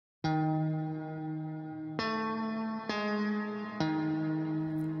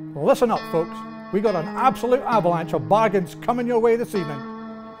Listen up, folks. We got an absolute avalanche of bargains coming your way this evening.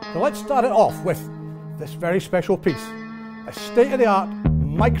 So let's start it off with this very special piece, a state-of-the-art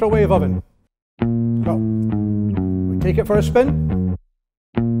microwave oven. So, we take it for a spin.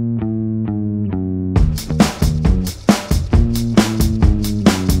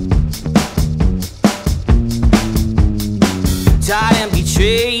 Tired and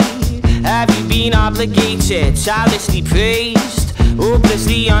betrayed, have you been obligated? Tirelessly praised,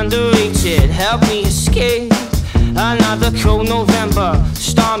 hopelessly underrated. Help me escape another cold November,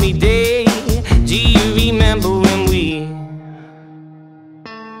 stormy day. Do you remember when we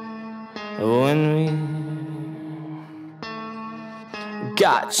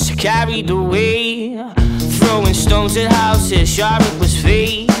got carried away, throwing stones at houses, sure it was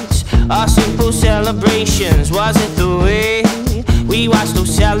fate. Our simple celebrations, was it the way we watched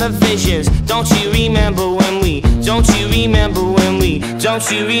those televisions? Don't you remember when we, don't you remember when we,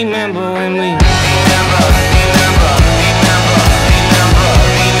 don't you remember when we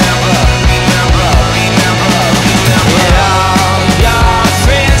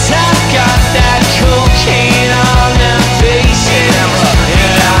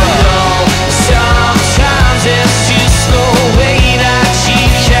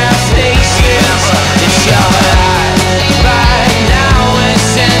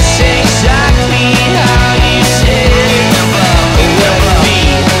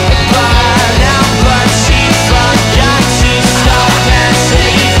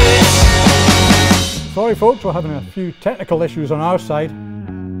Sorry folks, we're having a few technical issues on our side.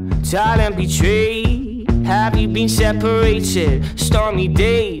 Tired and betrayed, have you been separated? Stormy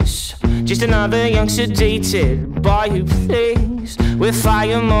days, just another young sedated boy who plays with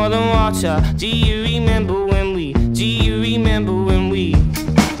fire more than water. Do you remember when we, do you remember when we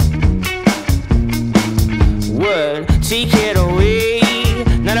would take it away?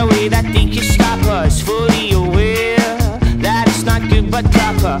 Not a way that they can stop us, fully aware that it's not good but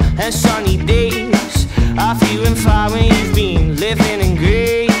proper. And sunny days are few and far